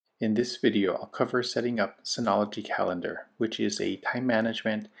In this video, I'll cover setting up Synology Calendar, which is a time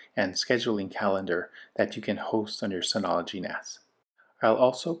management and scheduling calendar that you can host on your Synology NAS. I'll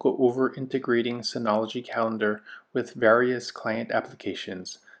also go over integrating Synology Calendar with various client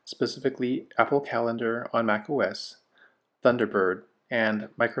applications, specifically Apple Calendar on macOS, Thunderbird, and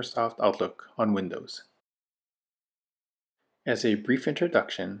Microsoft Outlook on Windows. As a brief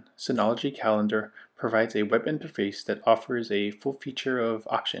introduction, Synology Calendar provides a web interface that offers a full feature of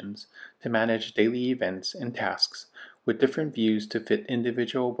options to manage daily events and tasks with different views to fit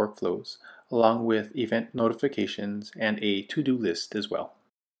individual workflows, along with event notifications and a to-do list as well.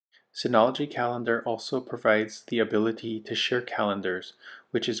 Synology Calendar also provides the ability to share calendars,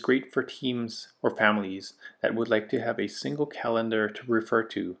 which is great for teams or families that would like to have a single calendar to refer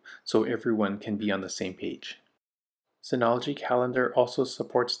to so everyone can be on the same page. Synology Calendar also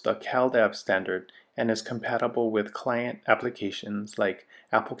supports the CalDAV standard and is compatible with client applications like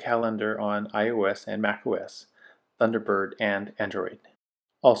Apple Calendar on iOS and macOS, Thunderbird, and Android.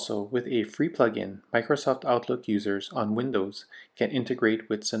 Also, with a free plugin, Microsoft Outlook users on Windows can integrate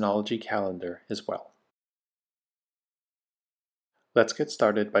with Synology Calendar as well. Let's get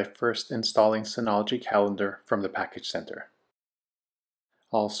started by first installing Synology Calendar from the Package Center.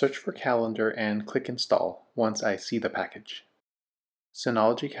 I'll search for Calendar and click Install once I see the package.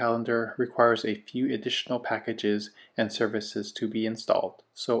 Synology Calendar requires a few additional packages and services to be installed,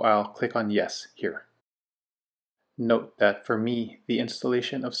 so I'll click on Yes here. Note that for me, the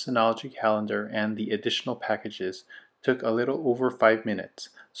installation of Synology Calendar and the additional packages took a little over 5 minutes,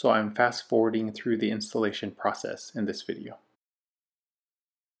 so I'm fast forwarding through the installation process in this video.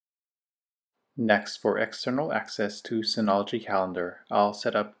 Next, for external access to Synology Calendar, I'll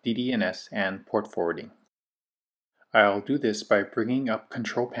set up DDNS and port forwarding. I'll do this by bringing up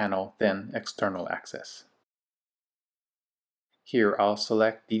Control Panel, then External Access. Here I'll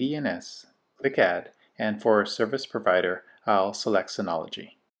select DDNS, click Add, and for Service Provider, I'll select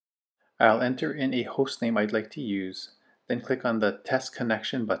Synology. I'll enter in a hostname I'd like to use, then click on the Test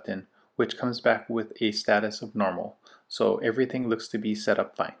Connection button, which comes back with a status of normal, so everything looks to be set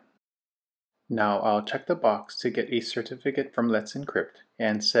up fine. Now I'll check the box to get a certificate from Let's Encrypt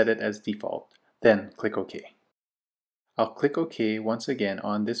and set it as default, then click OK. I'll click OK once again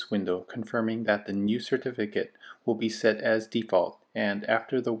on this window, confirming that the new certificate will be set as default, and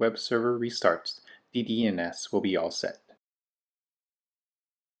after the web server restarts, DDNS will be all set.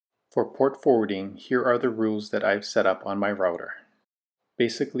 For port forwarding, here are the rules that I've set up on my router.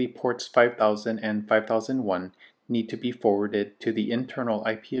 Basically, ports 5000 and 5001 need to be forwarded to the internal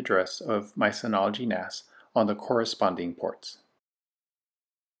IP address of my Synology NAS on the corresponding ports.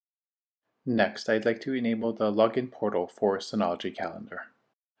 Next, I'd like to enable the login portal for Synology Calendar.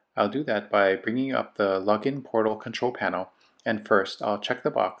 I'll do that by bringing up the login portal control panel, and first I'll check the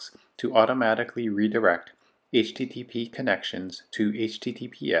box to automatically redirect HTTP connections to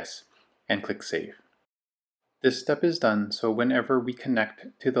HTTPS and click Save. This step is done so whenever we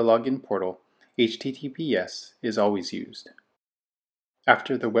connect to the login portal, HTTPS is always used.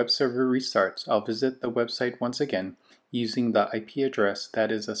 After the web server restarts, I'll visit the website once again using the IP address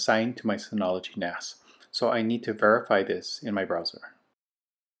that is assigned to my Synology NAS, so I need to verify this in my browser.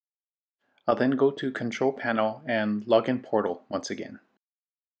 I'll then go to Control Panel and Login Portal once again.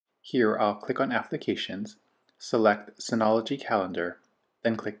 Here I'll click on Applications, select Synology Calendar,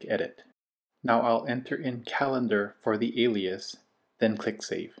 then click Edit. Now I'll enter in Calendar for the alias, then click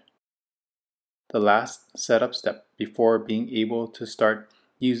Save. The last setup step before being able to start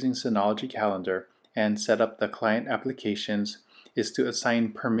using Synology Calendar and set up the client applications is to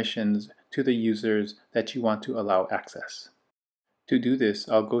assign permissions to the users that you want to allow access. To do this,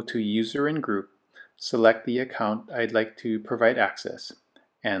 I'll go to User and Group, select the account I'd like to provide access,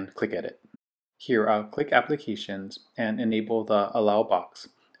 and click Edit. Here I'll click Applications and enable the Allow box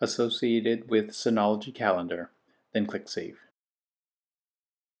associated with Synology Calendar, then click Save.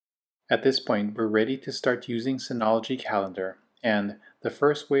 At this point, we're ready to start using Synology Calendar, and the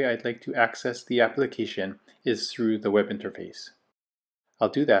first way I'd like to access the application is through the web interface. I'll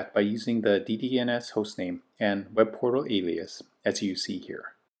do that by using the DDNS hostname and web portal alias, as you see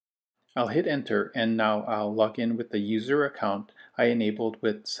here. I'll hit Enter, and now I'll log in with the user account I enabled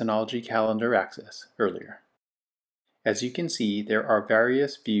with Synology Calendar access earlier. As you can see, there are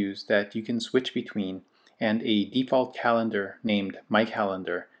various views that you can switch between, and a default calendar named My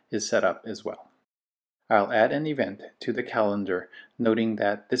Calendar is set up as well. I'll add an event to the calendar, noting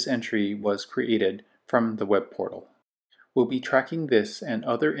that this entry was created from the web portal. We'll be tracking this and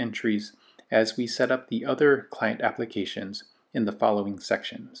other entries as we set up the other client applications in the following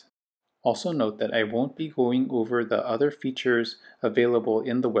sections. Also note that I won't be going over the other features available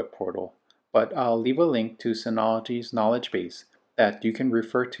in the web portal, but I'll leave a link to Synology's knowledge base that you can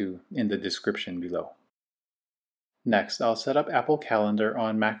refer to in the description below. Next, I'll set up Apple Calendar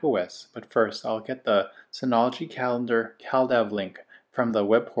on macOS, but first I'll get the Synology Calendar CalDAV link from the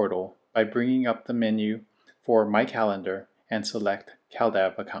web portal by bringing up the menu for My Calendar and select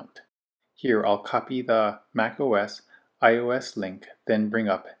CalDAV account. Here I'll copy the macOS iOS link, then bring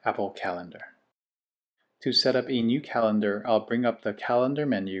up Apple Calendar. To set up a new calendar, I'll bring up the Calendar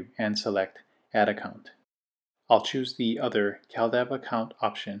menu and select Add Account. I'll choose the other CalDAV account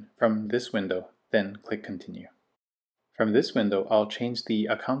option from this window, then click Continue. From this window, I'll change the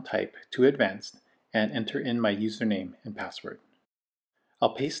account type to Advanced and enter in my username and password.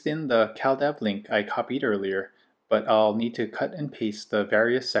 I'll paste in the CalDAV link I copied earlier, but I'll need to cut and paste the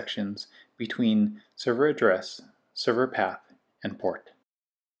various sections between server address, server path, and port.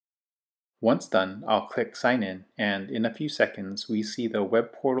 Once done, I'll click Sign In, and in a few seconds we see the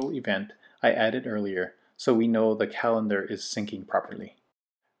web portal event I added earlier, so we know the calendar is syncing properly.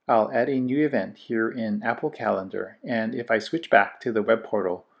 I'll add a new event here in Apple Calendar, and if I switch back to the web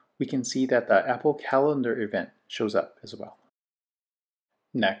portal, we can see that the Apple Calendar event shows up as well.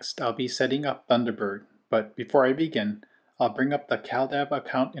 Next, I'll be setting up Thunderbird, but before I begin, I'll bring up the CalDAV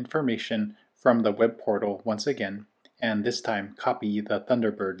account information from the web portal once again, and this time copy the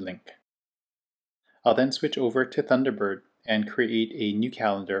Thunderbird link. I'll then switch over to Thunderbird and create a new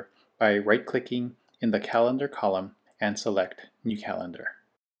calendar by right-clicking in the Calendar column and select New Calendar.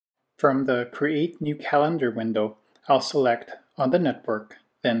 From the Create New Calendar window, I'll select On the Network,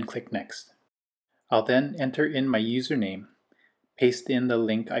 then click Next. I'll then enter in my username, paste in the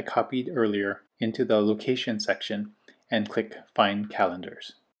link I copied earlier into the Location section, and click Find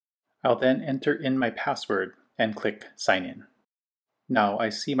Calendars. I'll then enter in my password and click Sign In. Now I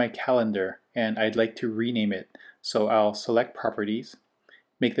see my calendar and I'd like to rename it, so I'll select Properties,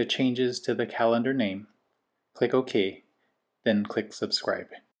 make the changes to the calendar name, click OK, then click Subscribe.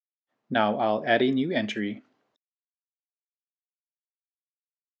 Now I'll add a new entry,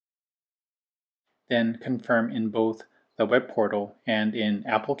 then confirm in both the web portal and in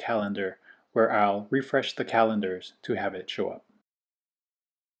Apple Calendar, where I'll refresh the calendars to have it show up.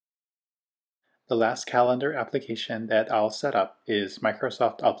 The last calendar application that I'll set up is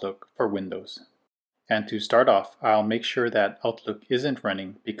Microsoft Outlook for Windows. And to start off, I'll make sure that Outlook isn't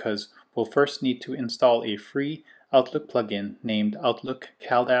running because we'll first need to install a free Outlook plugin named Outlook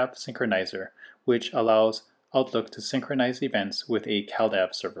CalDAV Synchronizer, which allows Outlook to synchronize events with a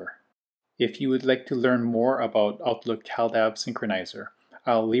CalDAV server. If you would like to learn more about Outlook CalDAV Synchronizer,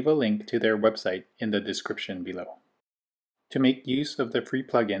 I'll leave a link to their website in the description below. To make use of the free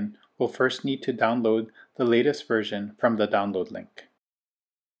plugin, we'll first need to download the latest version from the download link.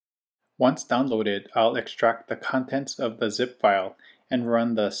 Once downloaded, I'll extract the contents of the zip file and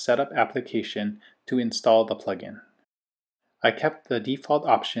run the setup application to install the plugin. I kept the default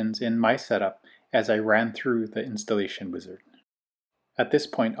options in my setup as I ran through the installation wizard. At this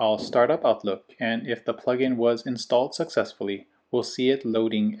point, I'll start up Outlook, and if the plugin was installed successfully, we'll see it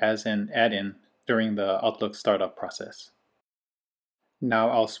loading as an add-in during the Outlook startup process. Now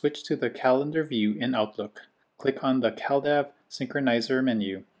I'll switch to the calendar view in Outlook, click on the CalDAV Synchronizer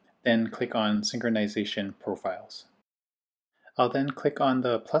menu, then click on Synchronization Profiles. I'll then click on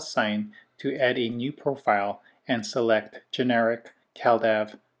the plus sign to add a new profile and select Generic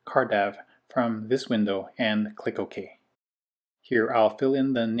CalDAV CarDAV from this window and click OK. Here I'll fill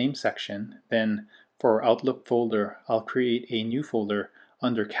in the name section, then for Outlook folder I'll create a new folder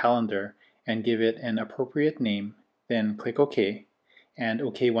under Calendar and give it an appropriate name, then click OK, and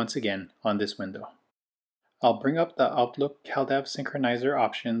OK once again on this window. I'll bring up the Outlook CalDAV Synchronizer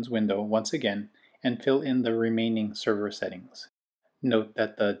options window once again and fill in the remaining server settings. Note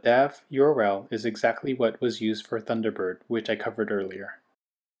that the DAV URL is exactly what was used for Thunderbird, which I covered earlier.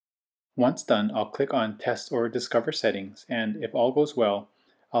 Once done, I'll click on Test or Discover Settings, and if all goes well,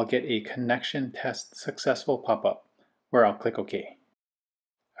 I'll get a Connection Test Successful pop-up, where I'll click OK.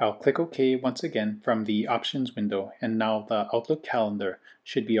 I'll click OK once again from the Options window, and now the Outlook calendar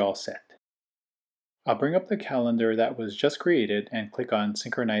should be all set. I'll bring up the calendar that was just created and click on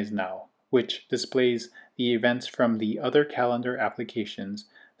Synchronize Now, which displays the events from the other calendar applications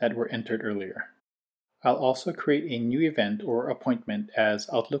that were entered earlier. I'll also create a new event or appointment, as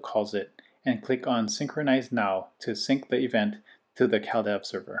Outlook calls it, and click on Synchronize Now to sync the event to the CalDAV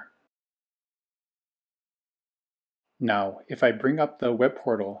server. Now, if I bring up the web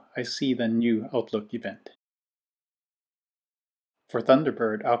portal, I see the new Outlook event. For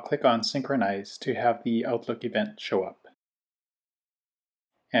Thunderbird, I'll click on Synchronize to have the Outlook event show up.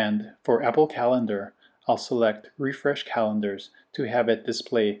 And for Apple Calendar, I'll select Refresh Calendars to have it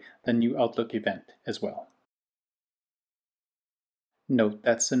display the new Outlook event as well. Note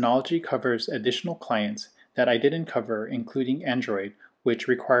that Synology covers additional clients that I didn't cover, including Android, which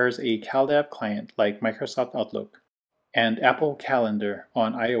requires a CalDAV client like Microsoft Outlook, and Apple Calendar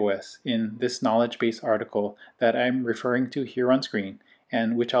on iOS in this knowledge base article that I'm referring to here on screen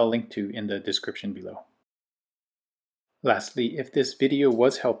and which I'll link to in the description below. Lastly, if this video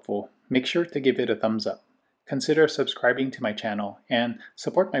was helpful, make sure to give it a thumbs up. Consider subscribing to my channel and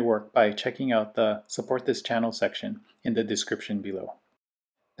support my work by checking out the Support This Channel section in the description below.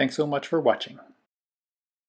 Thanks so much for watching.